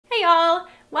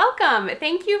Welcome!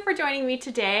 Thank you for joining me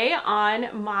today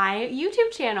on my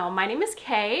YouTube channel. My name is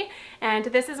Kay, and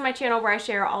this is my channel where I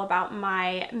share all about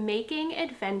my making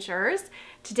adventures.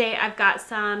 Today I've got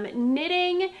some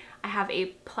knitting. I have a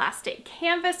plastic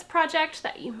canvas project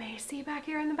that you may see back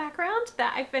here in the background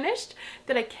that I finished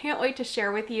that I can't wait to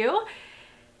share with you.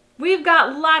 We've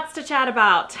got lots to chat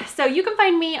about. So you can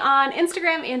find me on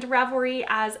Instagram and Ravelry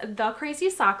as The Crazy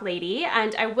Sock Lady,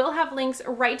 and I will have links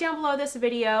right down below this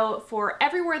video for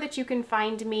everywhere that you can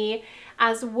find me,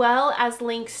 as well as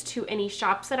links to any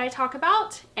shops that I talk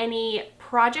about. Any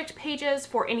project pages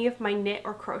for any of my knit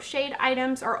or crocheted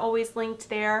items are always linked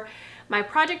there. My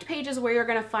project page is where you're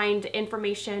going to find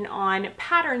information on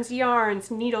patterns, yarns,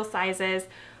 needle sizes.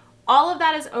 All of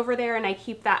that is over there, and I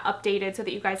keep that updated so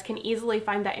that you guys can easily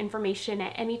find that information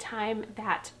at any time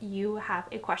that you have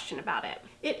a question about it.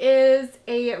 It is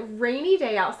a rainy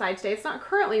day outside today. It's not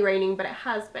currently raining, but it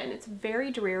has been. It's very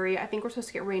dreary. I think we're supposed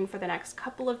to get rain for the next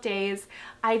couple of days.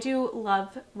 I do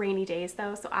love rainy days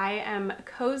though, so I am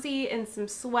cozy in some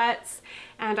sweats,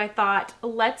 and I thought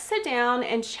let's sit down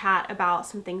and chat about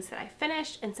some things that I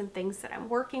finished and some things that I'm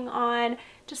working on.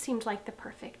 Just seemed like the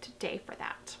perfect day for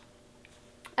that.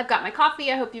 I've got my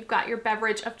coffee. I hope you've got your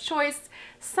beverage of choice,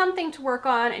 something to work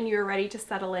on, and you're ready to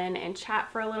settle in and chat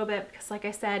for a little bit because, like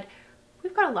I said,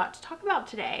 we've got a lot to talk about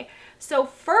today. So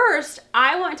first,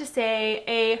 I want to say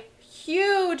a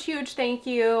huge thank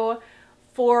you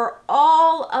for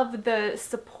all of the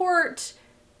support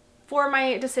for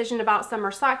my decision about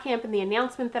summer sock camp and the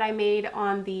announcement that I made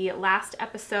on the last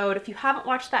episode. If you haven't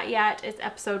watched that yet, it's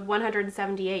episode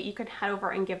 178. You can head over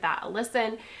and give that a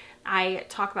listen. I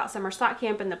talk about summer sock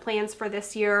camp and the plans for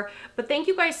this year, but thank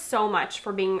you guys so much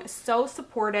for being so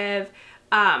supportive.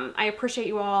 I appreciate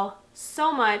you all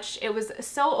so much. It was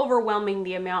so overwhelming,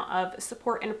 the amount of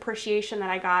support and appreciation that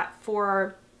I got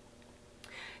for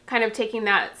kind of taking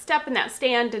that step and that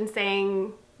stand and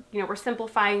saying, you know, we're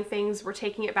simplifying things, we're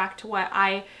taking it back to what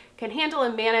I can handle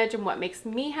and manage and what makes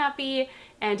me happy.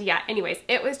 And yeah, anyways,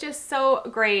 it was just so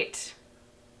great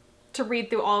to read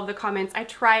through all of the comments. I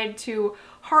tried to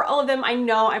heart all of them. I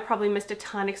know I probably missed a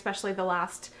ton, especially the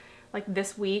last, like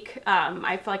this week.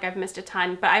 I feel like I've missed a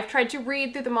ton, but I've tried to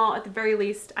read through them all at the very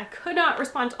least. I could not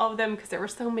respond to all of them because there were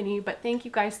so many, but thank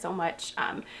you guys so much.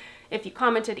 If you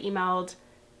commented, emailed,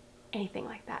 anything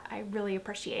like that, I really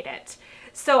appreciate it.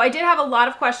 So I did have a lot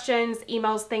of questions,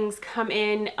 emails, things come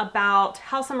in about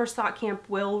how summer sock camp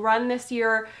will run this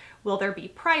year. Will there be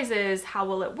prizes? How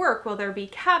will it work? Will there be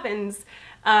cabins?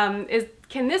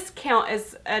 Can this count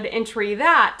as an entry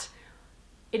that?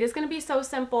 It is going to be so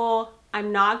simple.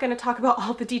 I'm not going to talk about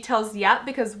all the details yet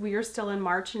because we are still in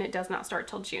March and it does not start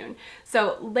till June.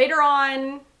 So later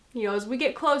on, you know, as we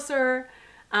get closer,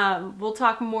 we'll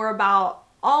talk more about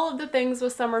all of the things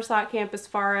with summer sock camp as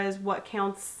far as what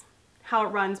counts, how it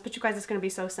runs. But you guys, it's going to be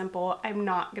so simple. I'm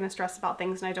not going to stress about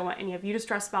things, and I don't want any of you to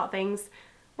stress about things.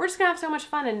 We're just going to have so much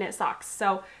fun in knit socks.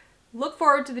 So look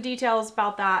forward to the details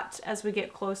about that as we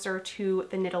get closer to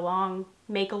the knit along,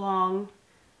 make along.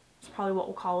 That's probably what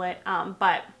we'll call it.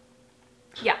 But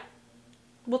yeah,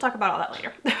 we'll talk about all that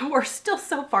later. We're still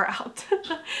so far out.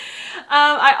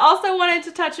 I also wanted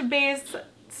to touch base,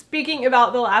 speaking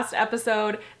about the last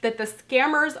episode, that the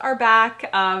scammers are back.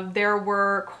 There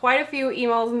were quite a few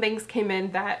emails and things came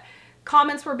in that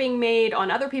comments were being made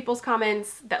on other people's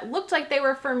comments that looked like they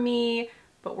were for me,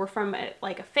 but were from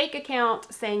like a fake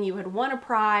account saying you had won a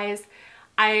prize.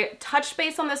 I touched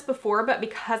base on this before, but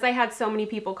because I had so many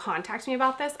people contact me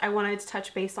about this, I wanted to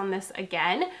touch base on this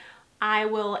again. I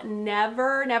will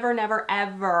never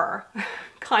ever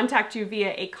contact you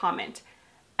via a comment,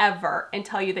 ever, and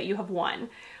tell you that you have won.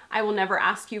 I will never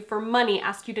ask you for money,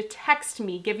 ask you to text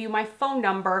me, give you my phone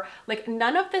number. Like,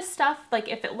 none of this stuff. Like,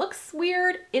 if it looks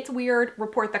weird, it's weird,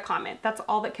 report the comment. That's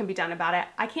all that can be done about it.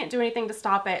 I can't do anything to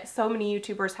stop it. So many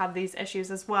YouTubers have these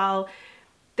issues as well.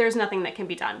 There's nothing that can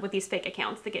be done with these fake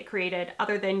accounts that get created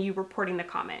other than you reporting the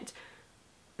comment.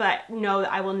 But no,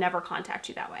 I will never contact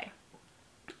you that way.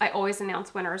 I always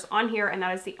announce winners on here, and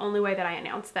that is the only way that I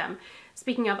announce them.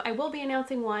 Speaking of, I will be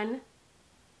announcing one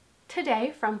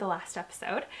today from the last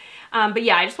episode. But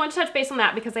yeah, I just wanted to touch base on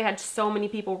that because I had so many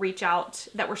people reach out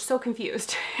that were so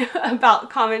confused about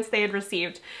comments they had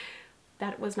received.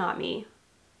 That was not me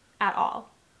at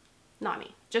all. Not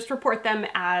me. Just report them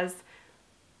as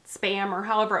spam or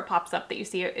however it pops up that you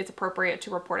see it's appropriate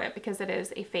to report it, because it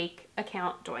is a fake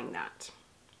account doing that.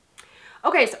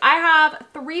 Okay, so I have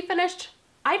 3 finished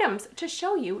items to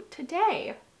show you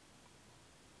today.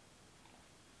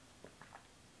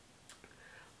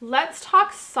 Let's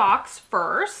talk socks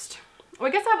first. Well,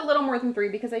 I guess I have a little more than 3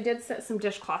 because I did set some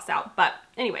dishcloths out. But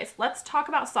anyways, let's talk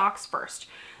about socks first.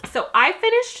 So I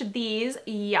finished these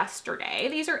yesterday.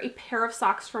 These are a pair of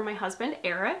socks from my husband,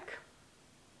 Eric.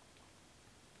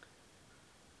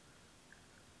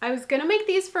 I was gonna make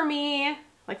these for me.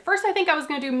 Like first I think I was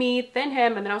gonna do me, then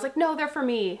him, and then I was like, no, they're for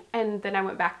me. And then I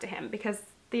went back to him because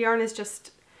the yarn is just,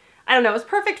 I don't know, it's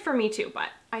perfect for me too, but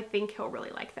I think he'll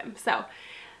really like them. So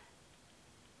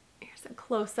here's a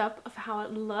close-up of how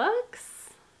it looks.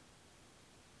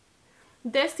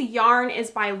 This yarn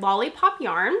is by Lollipop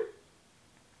Yarn.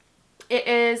 It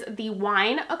is the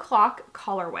Wine O'Clock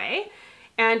colorway.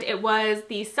 And it was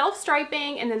the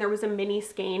self-striping, and then there was a mini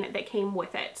skein that came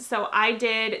with it. So I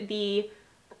did the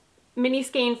mini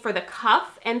skein for the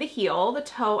cuff and the heel. The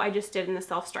toe I just did in the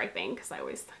self-striping because I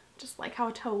always just like how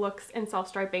a toe looks in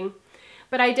self-striping.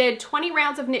 But I did 20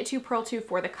 rounds of Knit 2 Purl 2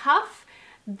 for the cuff.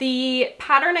 The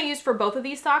pattern I used for both of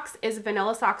these socks is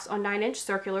Vanilla Socks on 9-inch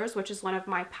circulars, which is one of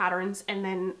my patterns, and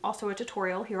then also a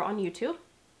tutorial here on YouTube.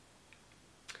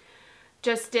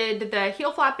 Just did the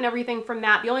heel flap and everything from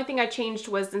that. The only thing I changed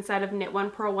was instead of Knit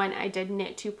 1 Purl 1, I did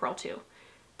Knit 2 Purl 2.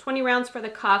 20 rounds for the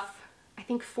cuff. I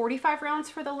think 45 rounds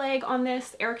for the leg on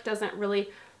this. Eric doesn't really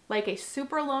like a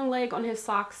super long leg on his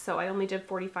socks, so I only did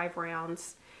 45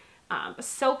 rounds.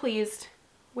 So pleased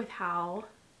with how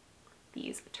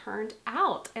these turned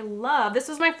out. This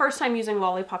was my first time using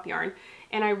Lollipop Yarn,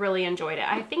 and I really enjoyed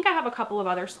it. I think I have a couple of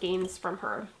other skeins from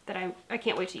her that I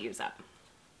can't wait to use up.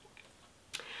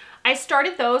 I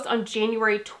started those on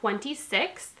January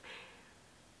 26th.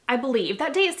 I believe.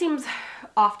 That date seems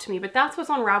off to me, but that's what's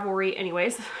on Ravelry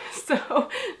anyways. So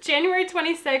January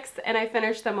 26th, and I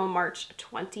finished them on March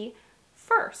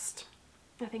 21st.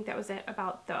 I think that was it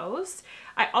about those.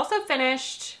 I also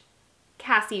finished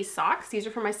Cassie's socks. These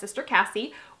are for my sister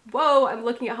Cassie. Whoa, I'm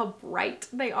looking at how bright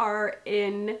they are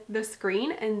in the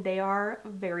screen, and they are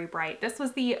very bright. This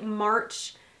was the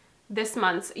this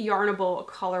month's Yarnable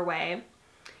colorway,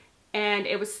 and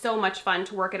it was so much fun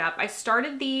to work it up. I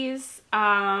started these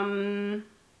March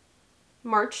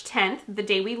 10th, the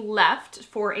day we left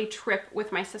for a trip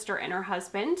with my sister and her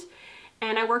husband,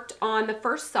 and I worked on the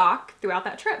first sock throughout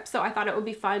that trip, so I thought it would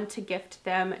be fun to gift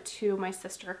them to my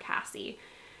sister Cassie.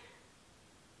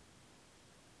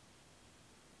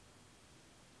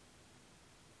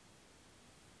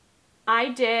 I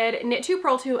did Knit 2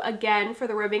 Purl 2 again for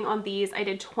the ribbing on these. I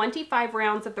did 25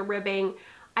 rounds of the ribbing.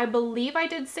 I believe I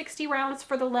did 60 rounds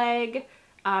for the leg.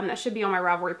 That should be on my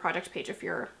Ravelry project page if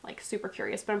you're like super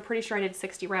curious, but I'm pretty sure I did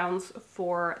 60 rounds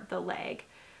for the leg.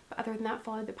 But other than that,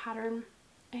 followed the pattern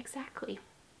exactly.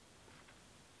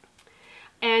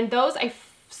 And those I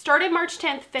started March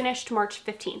 10th, finished March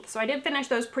 15th. So I did finish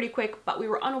those pretty quick, but we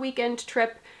were on a weekend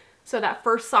trip. So that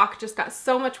first sock just got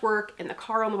so much work in the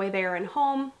car on the way there and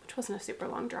home, which wasn't a super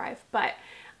long drive, but,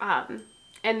 and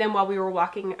then while we were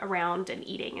walking around and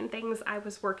eating and things, I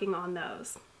was working on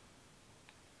those.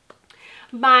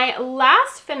 My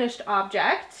last finished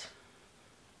object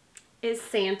is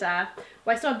Santa.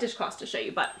 Well, I still have dishcloths to show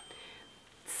you, but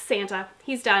Santa,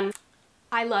 he's done.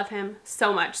 I love him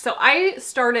so much. So I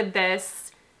started this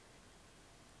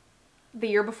the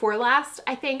year before last,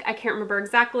 I think. I can't remember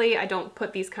exactly. I don't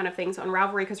put these kind of things on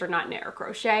Ravelry because they're not knit or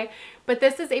crochet, but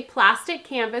this is a plastic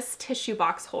canvas tissue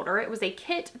box holder. It was a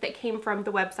kit that came from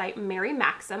the website Mary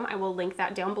Maxim. I will link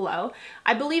that down below.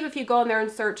 I believe if you go in there and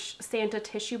search Santa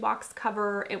tissue box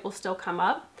cover, it will still come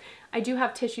up. I do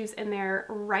have tissues in there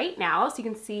right now, so you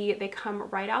can see they come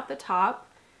right out the top.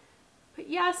 But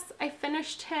yes, I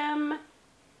finished him.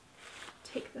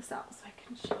 Take this out so I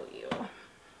can show you.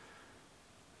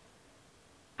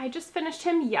 I just finished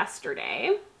him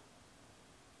yesterday.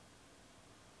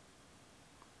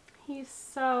 He's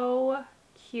so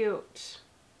cute.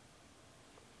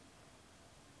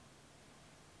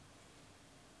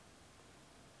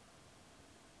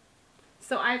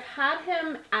 So I've had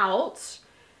him out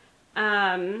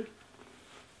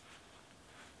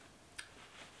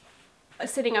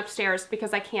sitting upstairs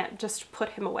because I can't just put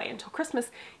him away until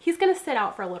Christmas. He's gonna sit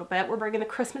out for a little bit. We're bringing the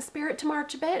Christmas spirit to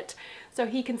March a bit, so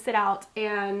he can sit out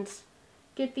and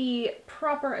get the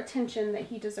proper attention that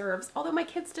he deserves. Although my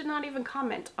kids did not even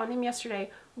comment on him yesterday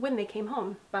when they came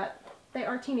home, but they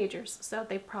are teenagers, so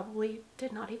they probably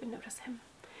did not even notice him.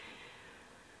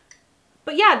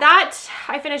 But yeah, that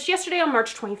I finished yesterday on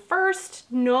March 21st.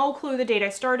 No clue the date I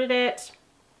started it.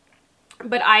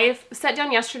 But I sat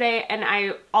down yesterday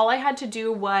and all I had to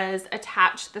do was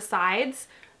attach the sides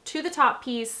to the top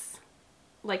piece,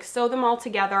 like sew them all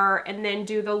together, and then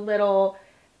do the little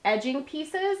edging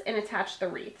pieces and attach the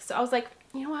wreath. So I was like,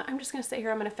 you know what, I'm just gonna sit here,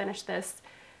 I'm gonna finish this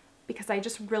because I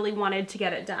just really wanted to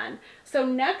get it done. So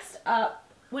next up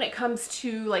when it comes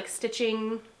to like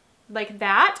stitching like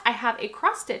that. I have a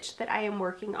cross stitch that I am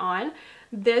working on.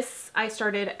 This I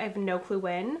started, I have no clue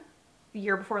when,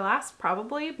 year before last,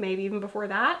 probably, maybe even before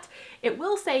that. It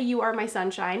will say "You Are My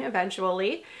Sunshine"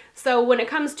 eventually. So when it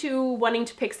comes to wanting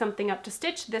to pick something up to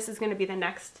stitch, this is going to be the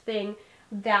next thing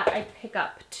that I pick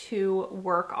up to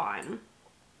work on.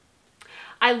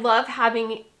 I love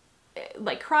having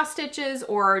like cross stitches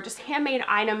or just handmade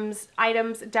items,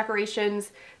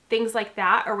 decorations, things like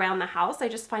that around the house. I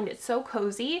just find it so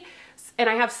cozy, and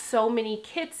I have so many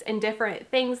kits and different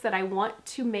things that I want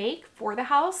to make for the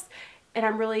house, and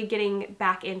I'm really getting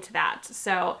back into that.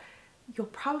 So you'll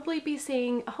probably be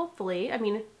seeing, hopefully, I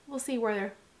mean, we'll see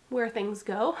where things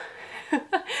go,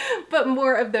 but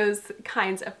more of those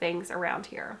kinds of things around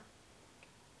here.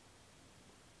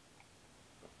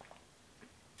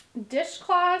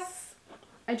 Dishcloths,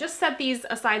 I just set these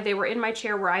aside. They were in my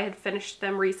chair where I had finished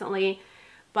them recently,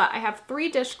 but I have 3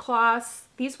 dishcloths.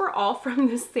 These were all from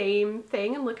the same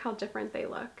thing, and look how different they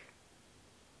look.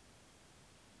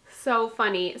 So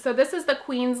funny. So this is the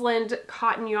Queensland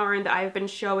cotton yarn that I've been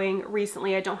showing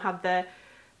recently. I don't have the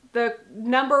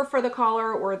number for the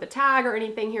collar or the tag or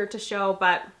anything here to show,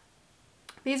 but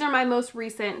these are my most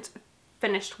recent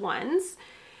finished ones.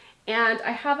 And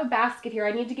I have a basket here.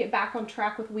 I need to get back on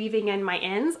track with weaving in my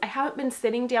ends. I haven't been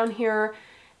sitting down here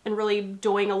and really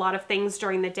doing a lot of things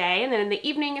during the day. And then in the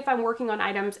evening, if I'm working on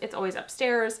items, it's always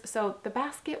upstairs. So the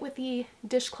basket with the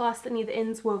dishcloths that need the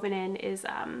ends woven in is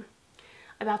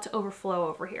about to overflow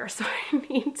over here. So I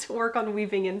need to work on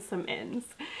weaving in some ends.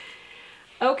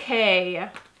 Okay,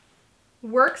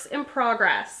 works in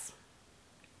progress.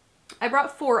 I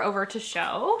brought 4 over to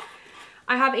show.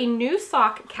 I have a new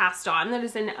sock cast on that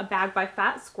is in a bag by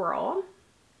Fat Squirrel.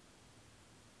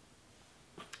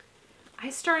 I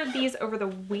started these over the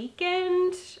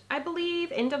weekend, I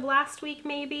believe, end of last week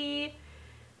maybe.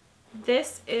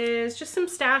 This is just some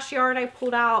stash yarn I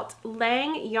pulled out.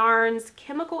 Lang Yarns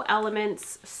Chemical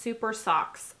Elements Super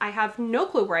Socks. I have no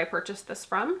clue where I purchased this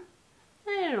from.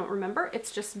 I don't remember.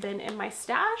 It's just been in my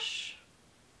stash.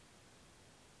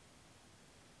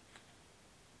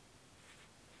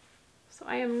 So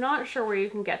I am not sure where you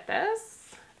can get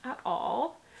this at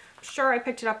all. I'm sure I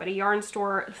picked it up at a yarn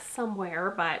store somewhere,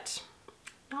 but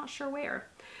not sure where.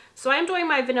 So I'm doing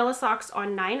my vanilla socks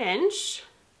on 9-inch.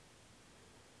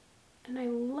 And I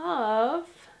love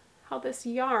how this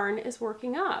yarn is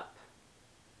working up.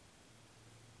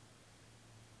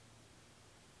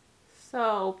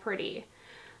 So pretty.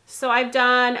 So I've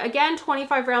done, again,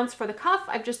 25 rounds for the cuff.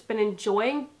 I've just been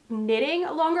enjoying knitting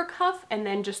a longer cuff and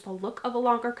then just the look of a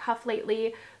longer cuff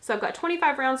lately. So I've got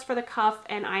 25 rounds for the cuff,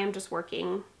 and I am just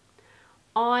working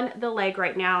on the leg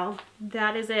right now.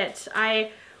 That is it.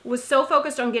 I was so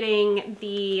focused on getting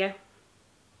the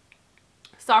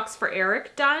socks for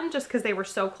Eric done just because they were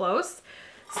so close.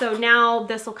 So now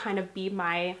this will kind of be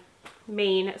my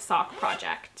main sock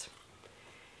project.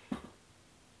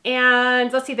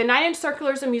 And let's see, the 9-inch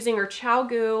circulars I'm using are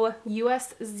ChowGoo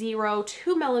US 0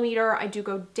 2mm. I do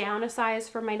go down a size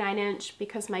for my 9-inch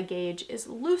because my gauge is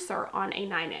looser on a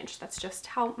 9-inch. That's just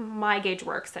how my gauge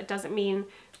works. That doesn't mean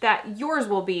that yours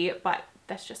will be, but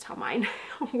that's just how mine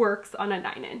works on a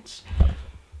 9-inch.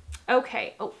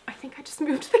 Okay, oh, I think I just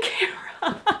moved the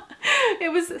camera.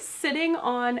 It was sitting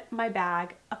on my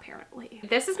bag, apparently.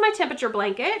 This is my temperature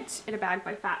blanket in a bag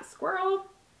by Fat Squirrel.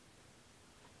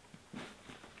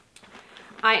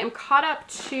 I am caught up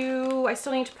to, I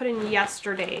still need to put in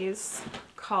yesterday's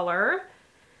color.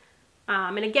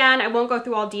 And again, I won't go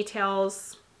through all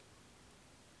details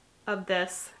of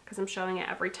this because I'm showing it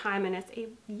every time and it's a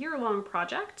year-long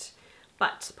project.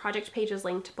 But project page is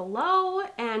linked below,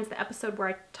 and the episode where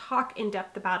I talk in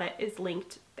depth about it is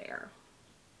linked there.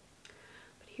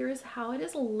 But here's how it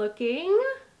is looking.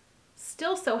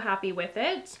 Still so happy with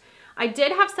it. I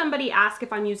did have somebody ask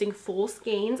if I'm using full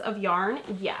skeins of yarn.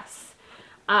 Yes.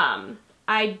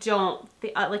 I don't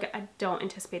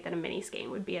anticipate that a mini skein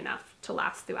would be enough to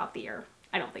last throughout the year.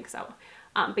 I don't think so.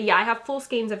 But yeah, I have full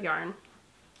skeins of yarn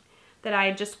that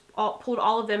I just pulled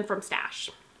all of them from stash.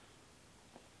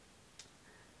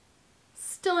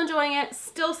 Still enjoying it,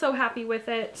 still so happy with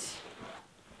it.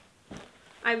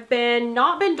 I've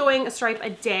not been doing a stripe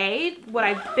a day. What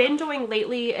I've been doing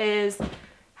lately is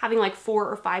having like 4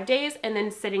 or 5 days and then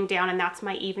sitting down, and that's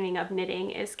my evening of knitting,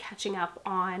 is catching up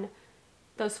on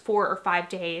those 4 or 5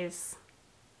 days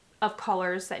of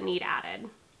colors that need added.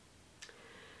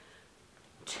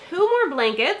 2 more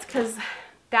blankets, because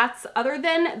that's, other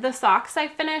than the socks I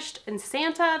finished and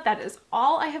Santa, that is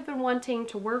all I have been wanting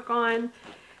to work on.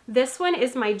 This one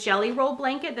is my jelly roll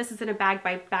blanket. This is in a bag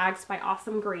by Bags by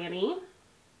Awesome Granny.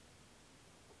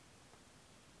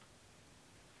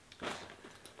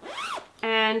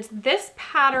 And this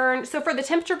pattern, so for the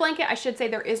temperature blanket, I should say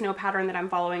there is no pattern that I'm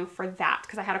following for that,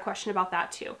 because I had a question about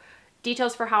that too.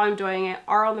 Details for how I'm doing it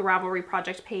are on the Ravelry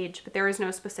project page, but there is no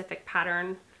specific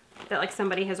pattern that like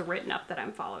somebody has written up that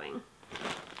I'm following.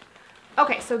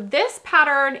 Okay, so this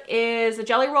pattern is a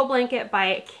Jelly Roll Blanket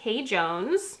by Kay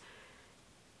Jones.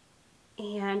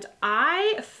 And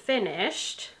I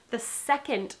finished the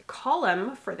second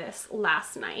column for this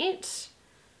last night.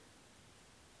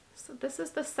 So this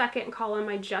is the second column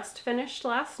I just finished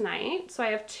last night. So I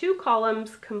have 2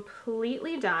 columns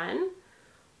completely done.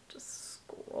 Just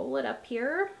scroll it up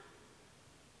here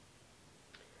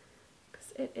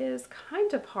because it is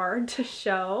kind of hard to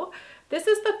show. This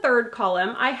is the third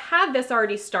column. I had this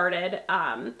already started.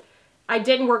 I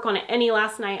didn't work on it any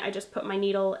last night. I just put my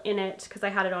needle in it because I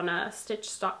had it on a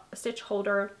stitch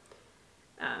holder.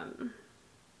 But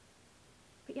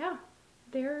yeah,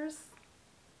 there's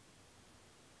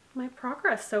my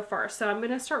progress so far. So I'm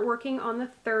going to start working on the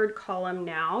third column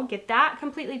now, get that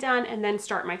completely done, and then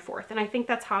start my fourth. And I think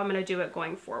that's how I'm going to do it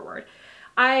going forward.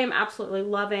 I am absolutely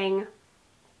loving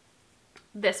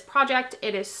this project.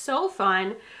 It is so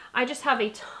fun. I just have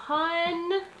a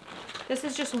ton. This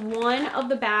is just one of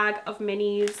the bag of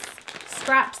minis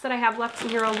scraps that I have left in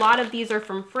here. A lot of these are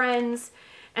from friends.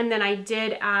 And then I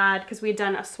did add, because we had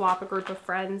done a swap, a group of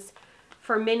friends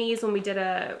for minis when we did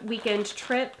a weekend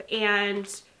trip.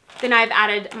 And then I've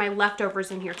added my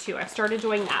leftovers in here too. I started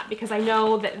doing that because I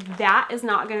know that that is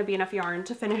not going to be enough yarn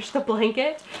to finish the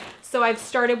blanket. So I've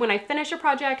started, when I finish a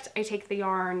project, I take the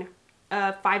yarn,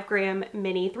 5 gram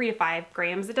mini, 3 to 5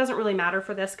 grams. It doesn't really matter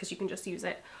for this because you can just use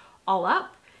it all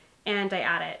up. And I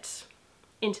add it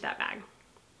into that bag.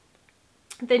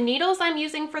 The needles I'm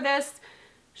using for this,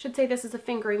 should say this is a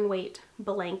fingering weight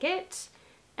blanket.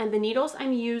 And the needles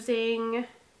I'm using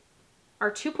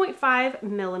are 2.5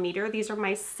 millimeter. These are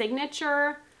my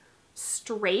signature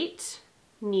straight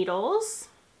needles.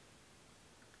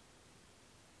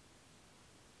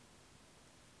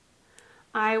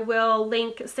 I will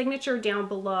link signature down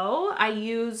below. I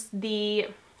use the,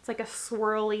 it's like a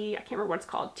swirly, I can't remember what it's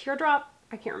called, teardrop,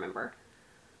 I can't remember.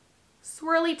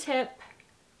 Swirly tip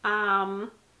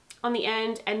on the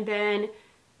end, and then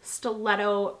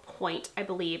stiletto point, I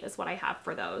believe, is what I have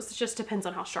for those. It just depends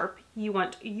on how sharp you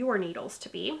want your needles to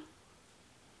be.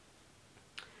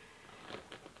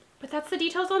 But that's the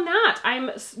details on that.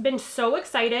 I've been so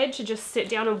excited to just sit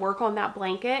down and work on that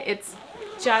blanket. It's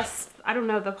just, I don't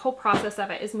know, the whole process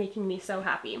of it is making me so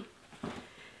happy.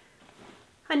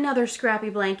 Another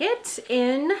Scrappy blanket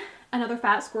in another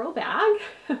Fat Squirrel bag.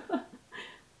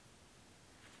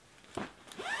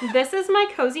 This is my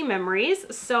Cozy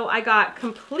Memories. So I got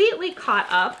completely caught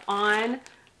up on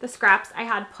the scraps I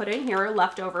had put in here,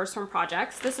 leftovers from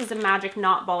projects. This is a magic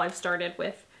knot ball I've started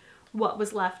with what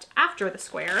was left after the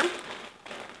square.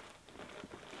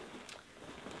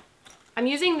 I'm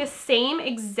using the same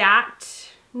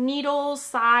exact needles,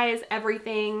 size,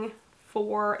 everything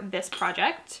for this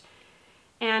project.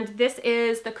 And this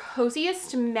is the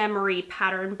Coziest Memory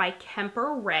pattern by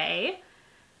Kemper Ray.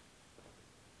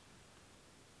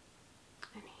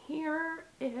 And here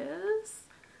is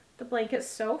the blanket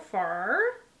so far.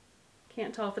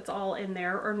 Can't tell if it's all in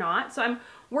there or not. So I'm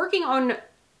working on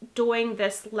doing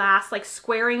this last, like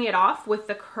squaring it off with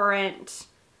the current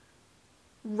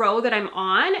row that I'm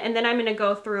on, and then I'm going to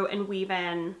go through and weave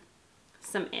in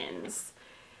some ends.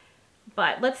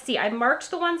 But let's see, I marked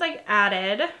the ones I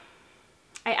added.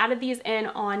 I added these in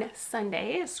on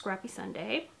Sunday, Scrappy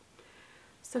Sunday.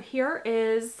 So here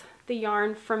is the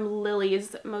yarn from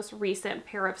Lily's most recent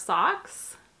pair of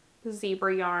socks, the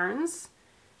zebra yarns.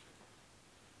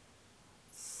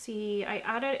 See, I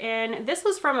added in, this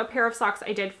was from a pair of socks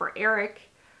I did for Eric.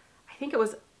 I think it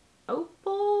was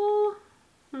Opal.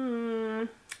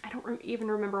 I don't even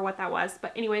remember what that was,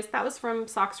 but anyways, that was from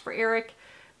Socks for Eric.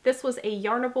 This was a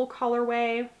Yarnable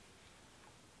colorway.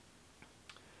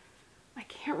 I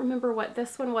can't remember what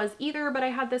this one was either, but I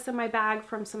had this in my bag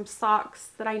from some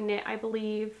socks that I knit, I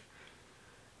believe.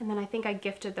 And then I think I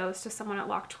gifted those to someone at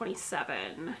Lock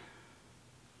 27.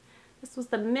 This was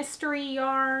the Mystery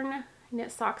yarn.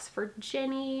 Knit socks for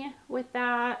Jenny with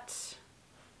that.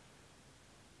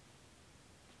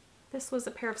 This was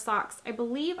a pair of socks. I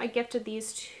believe I gifted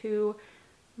these to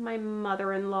my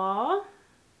mother-in-law.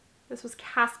 This was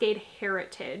Cascade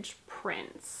Heritage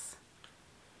prints.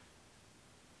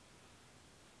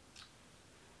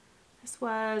 This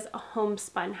was a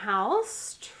homespun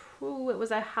house. Ooh, it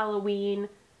was a Halloween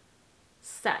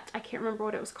set. I can't remember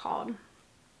what it was called.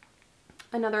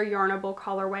 Another Yarnable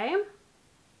colorway.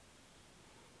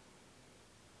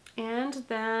 And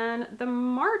then the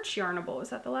March Yarnable, is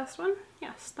that the last one?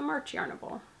 Yes, the March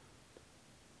Yarnable.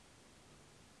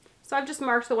 So I've just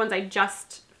marked the ones I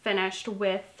just finished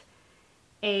with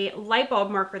a light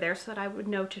bulb marker there so that I would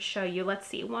know to show you. Let's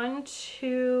see, 1,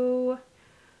 2,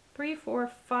 3,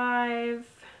 4, 5,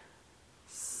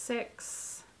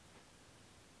 6,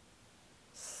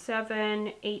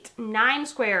 7, 8, 9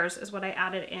 squares is what I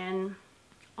added in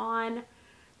on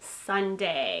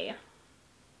Sunday.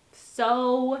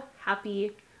 So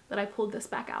happy that I pulled this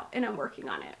back out and I'm working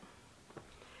on it.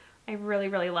 I really,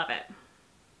 really love it.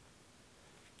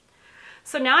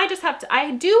 So now I just have to,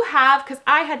 I do have, because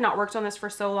I had not worked on this for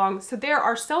so long, so there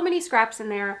are so many scraps in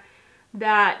there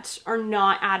that are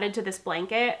not added to this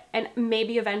blanket, and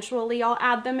maybe eventually I'll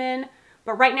add them in.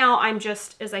 But right now I'm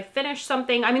just, as I finish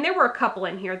something, I mean, there were a couple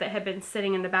in here that had been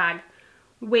sitting in the bag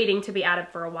waiting to be added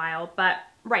for a while, but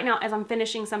right now as I'm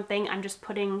finishing something, I'm just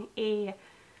winding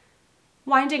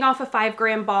off a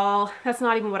 5-gram ball. That's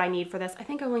not even what I need for this. I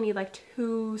think I only need like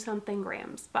 2 something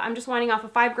grams, but I'm just winding off a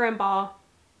 5-gram ball,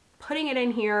 putting it in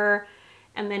here,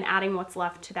 and then adding what's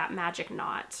left to that magic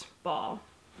knot ball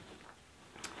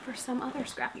for some other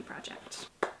scrappy project.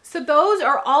 So those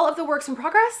are all of the works in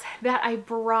progress that I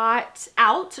brought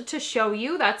out to show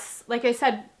you. That's, like I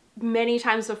said many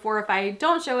times before, if I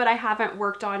don't show it, I haven't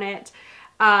worked on it.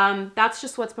 That's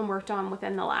just what's been worked on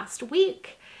within the last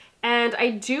week. And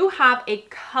I do have a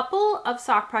couple of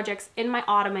sock projects in my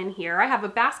ottoman here. I have a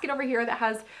basket over here that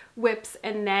has whips,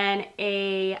 and then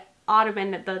a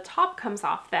ottoman that the top comes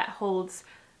off that holds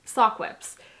sock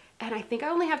whips. And I think I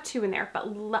only have 2 in there, but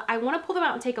I want to pull them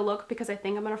out and take a look because I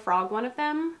think I'm going to frog one of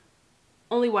them.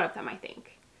 Only one of them, I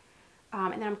think.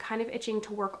 And then I'm kind of itching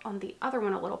to work on the other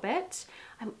one a little bit.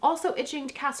 I'm also itching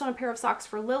to cast on a pair of socks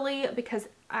for Lily because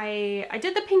I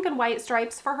did the pink and white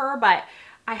stripes for her, but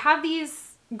I have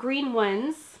these green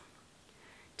ones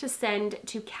to send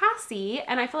to Cassie,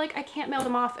 and I feel like I can't mail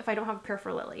them off if I don't have a pair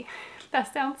for Lily.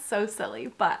 That sounds so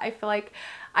silly, but I feel like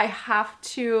I have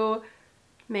to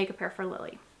make a pair for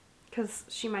Lily because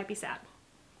she might be sad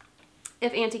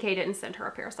if Auntie Kay didn't send her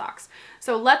a pair of socks.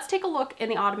 So let's take a look in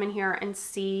the ottoman here and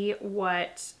see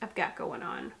what I've got going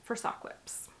on for sock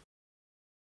whips.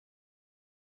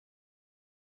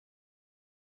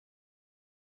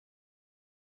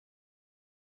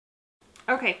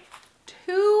 Okay,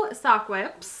 2 sock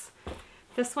whips.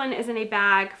 This one is in a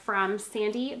bag from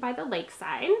Sandy by the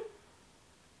Lakeside.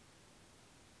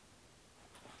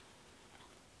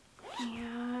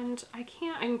 And I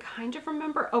kind of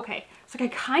remember, okay, it's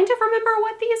like I kind of remember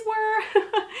what these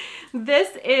were.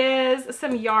 This is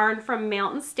some yarn from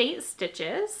Mountain State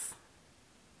Stitches.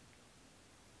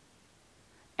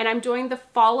 And I'm doing the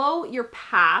Follow Your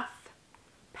Path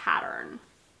pattern.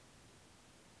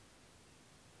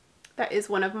 That is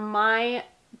one of my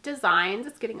designs.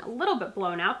 It's getting a little bit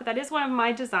blown out, but that is one of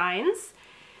my designs.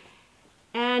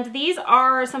 And these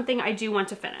are something I do want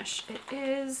to finish. It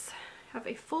is, have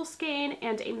a full skein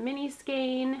and a mini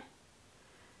skein.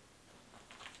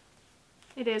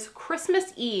 It is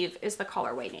Christmas Eve is the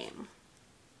colorway name.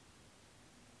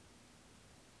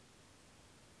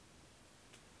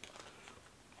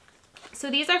 So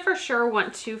these I for sure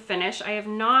want to finish. I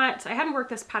hadn't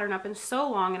worked this pattern up in so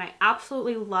long, and I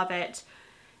absolutely love it.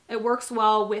 It works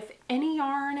well with any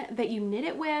yarn that you knit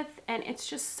it with, and it's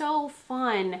just so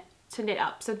fun to knit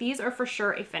up. So these are for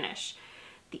sure a finish.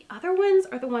 The other ones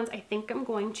are the ones I think I'm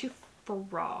going to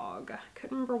frog. I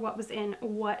couldn't remember what was in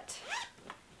what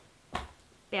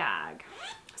bag.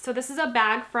 So this is a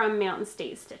bag from Mountain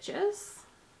State Stitches.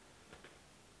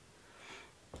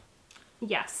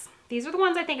 Yes. These are the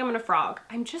ones I think I'm going to frog.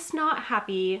 I'm just not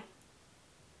happy.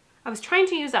 I was trying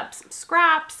to use up some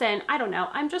scraps and I don't know.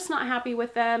 I'm just not happy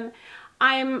with them.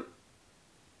 Part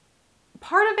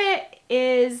of it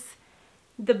is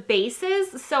the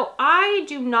bases. So I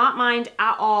do not mind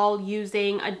at all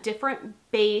using a different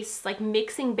base, like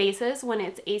mixing bases when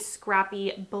it's a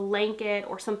scrappy blanket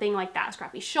or something like that,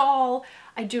 scrappy shawl.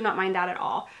 I do not mind that at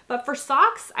all. But for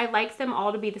socks, I like them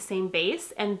all to be the same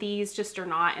base, and these just are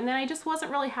not. And then I just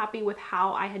wasn't really happy with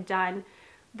how I had done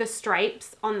the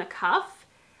stripes on the cuff.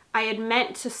 I had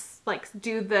meant to like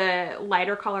do the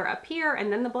lighter color up here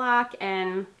and then the black,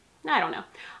 and I don't know.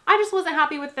 I just wasn't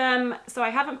happy with them, so I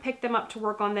haven't picked them up to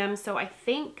work on them. So I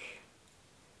think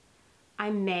I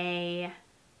may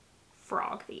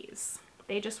frog these.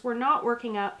 They just were not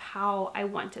working up how I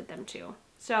wanted them to.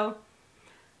 So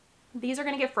these are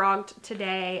going to get frogged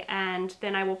today, and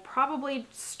then I will probably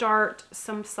start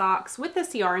some socks with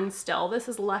this yarn still. This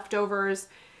is Leftovers.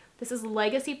 This is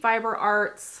Legacy Fiber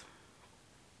Arts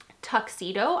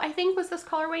Tuxedo, I think was this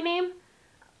colorway name.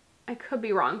 I could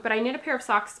be wrong, but I knit a pair of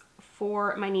socks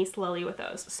for my niece Lily with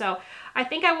those. So I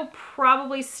think I will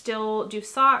probably still do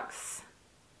socks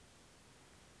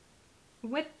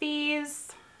with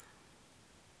these,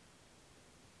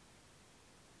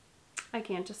 I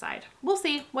can't decide. We'll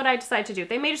see what I decide to do.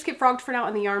 They may just get frogged for now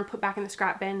in the yarn, put back in the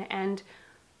scrap bin, and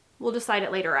we'll decide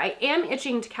it later. I am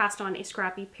itching to cast on a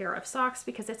Scrappy pair of socks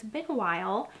because it's been a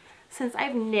while since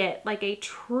I've knit like a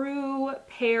true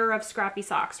pair of Scrappy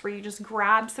socks where you just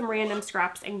grab some random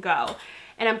scraps and go.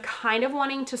 And I'm kind of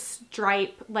wanting to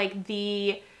stripe like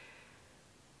the,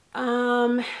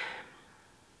 I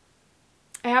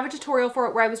have a tutorial for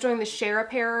it where I was doing the share a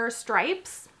pair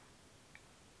stripes.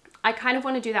 I kind of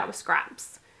want to do that with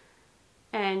scraps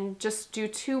and just do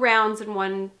 2 rounds in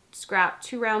one scrap,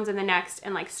 2 rounds in the next,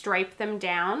 and like stripe them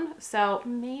down. So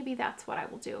maybe that's what I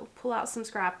will do. Pull out some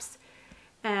scraps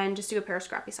and just do a pair of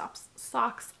Scrappy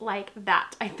socks like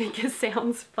that. I think it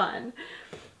sounds fun.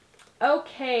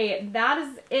 Okay, that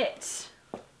is it.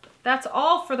 That's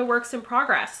all for the works in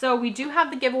progress. So we do have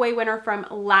the giveaway winner from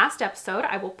last episode.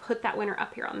 I will put that winner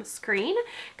up here on the screen.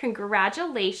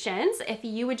 Congratulations. If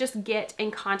you would just get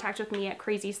in contact with me at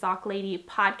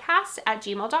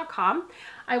crazysockladypodcast@gmail.com,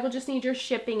 I will just need your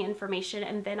shipping information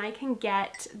and then I can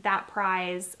get that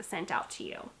prize sent out to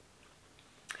you.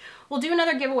 We'll do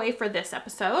another giveaway for this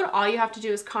episode. All you have to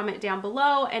do is comment down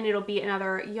below and it'll be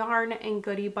another yarn and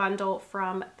goodie bundle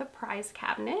from the prize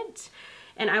cabinet.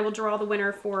 And I will draw the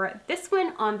winner for this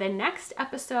one on the next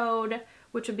episode,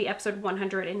 which would be episode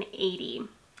 180.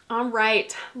 All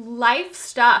right, life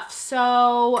stuff.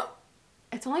 So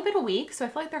it's only been a week, so I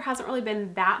feel like there hasn't really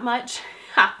been that much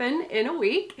happen in a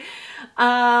week.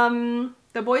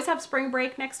 The boys have spring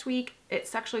break next week.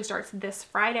 It actually starts this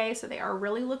Friday, so they are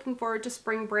really looking forward to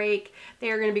spring break.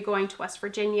 They are going to be going to West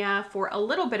Virginia for a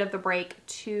little bit of the break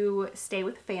to stay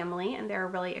with family, and they're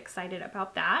really excited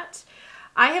about that.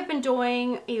 I have been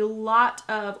doing a lot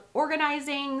of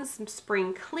organizing, some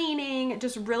spring cleaning,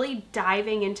 just really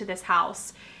diving into this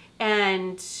house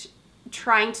and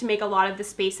trying to make a lot of the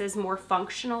spaces more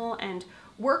functional and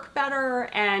work better.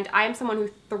 And I am someone who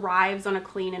thrives on a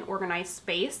clean and organized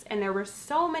space. And there were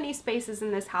so many spaces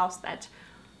in this house that,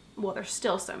 well, there's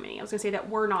still so many. I was gonna say that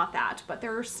we're not that, but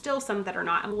there are still some that are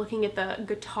not. I'm looking at the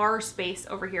guitar space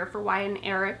over here for Wyatt and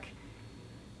Eric.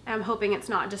 I'm hoping it's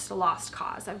not just a lost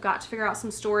cause. I've got to figure out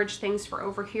some storage things for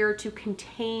over here to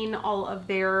contain all of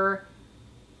their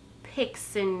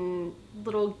picks and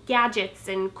little gadgets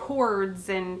and cords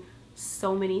and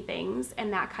so many things.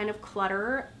 And that kind of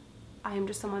clutter, I am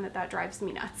just someone that drives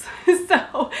me nuts.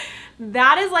 So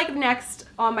that is like next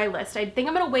on my list. I think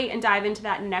I'm gonna wait and dive into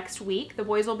that next week. The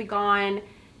boys will be gone.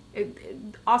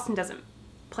 Austin doesn't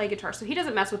play guitar, so he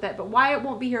doesn't mess with it, but Wyatt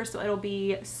won't be here, so it'll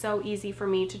be so easy for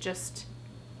me to just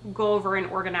go over and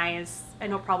organize,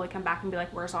 and he'll probably come back and be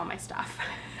like, where's all my stuff?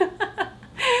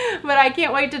 But I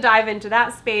can't wait to dive into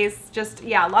that space. Just,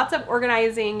 yeah, lots of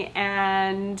organizing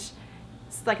and,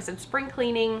 like I said, spring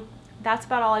cleaning. That's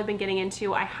about all I've been getting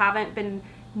into. I haven't been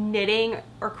knitting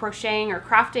or crocheting or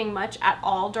crafting much at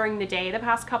all during the day the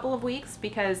past couple of weeks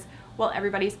because, well,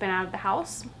 everybody's been out of the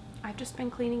house. I've just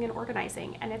been cleaning and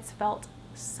organizing, and it's felt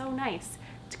so nice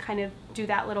to kind of do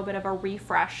that little bit of a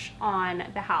refresh on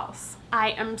the house.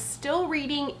 I am still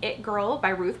reading It Girl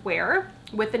by Ruth Ware.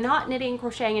 With the not knitting,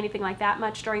 crocheting, anything like that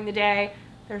much during the day,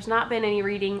 there's not been any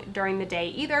reading during the day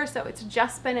either, so it's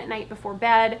just been at night before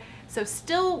bed. So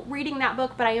still reading that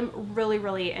book, but I am really,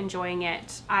 really enjoying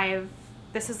it.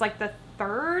 This is like the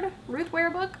 3rd Ruth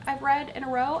Ware book I've read in a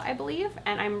row, I believe,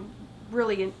 and I'm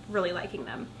really, really liking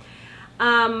them.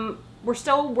 We're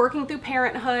still working through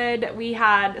Parenthood. We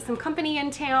had some company in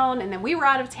town and then we were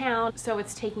out of town, so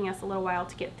it's taking us a little while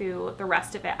to get through the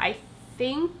rest of it. I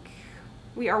think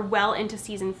we are well into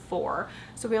season 4,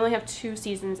 so we only have 2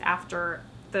 seasons after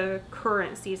the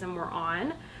current season we're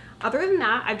on. Other than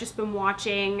that, I've just been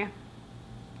watching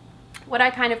what I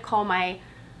kind of call my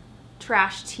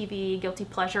trash TV, guilty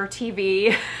pleasure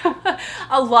TV.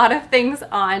 A lot of things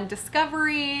on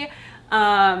Discovery,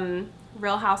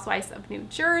 Real Housewives of New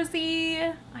Jersey.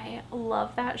 I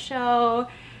love that show.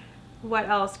 What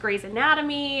else? Grey's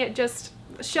Anatomy. Just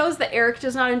shows that Eric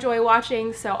does not enjoy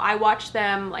watching, so I watch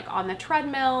them like on the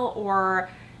treadmill, or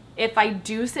if I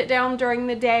do sit down during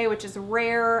the day, which is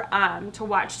rare, to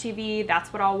watch TV,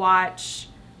 that's what I'll watch.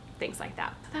 Things like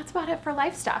that. But that's about it for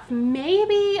life stuff.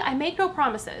 Maybe, I make no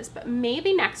promises, but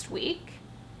maybe next week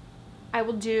I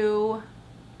will do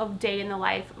a day in the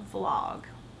life vlog.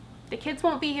 The kids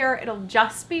won't be here, it'll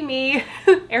just be me.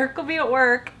 Eric will be at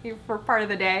work for part of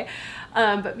the day.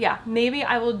 But yeah, maybe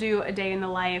I will do a day in the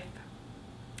life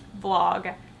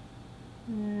vlog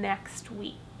next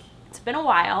week. It's been a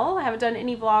while. I haven't done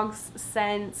any vlogs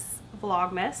since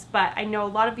Vlogmas, but I know a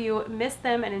lot of you miss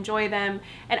them and enjoy them,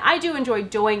 and I do enjoy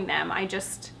doing them. I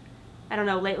just I don't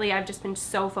know, lately I've just been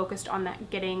so focused on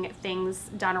getting things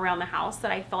done around the house that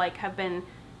I feel like have been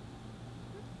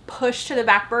pushed to the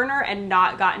back burner and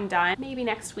not gotten done. Maybe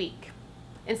next week,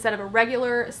 instead of a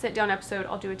regular sit down episode,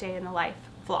 I'll do a day in the life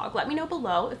vlog. Let me know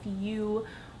below if you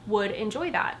would enjoy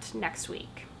that next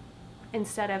week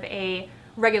instead of a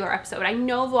regular episode. I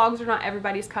know vlogs are not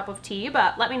everybody's cup of tea,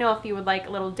 but let me know if you would like a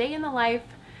little day in the life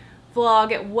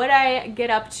vlog, what I get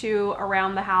up to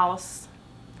around the house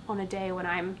on a day when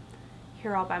I'm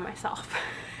here all by myself.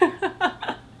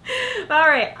 All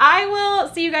right, I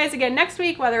will see you guys again next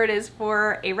week, whether it is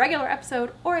for a regular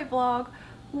episode or a vlog.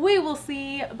 We will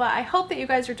see, but I hope that you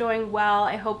guys are doing well.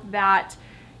 I hope that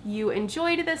you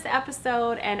enjoyed this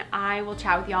episode, and I will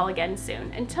chat with y'all again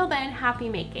soon. Until then, happy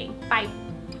making. Bye.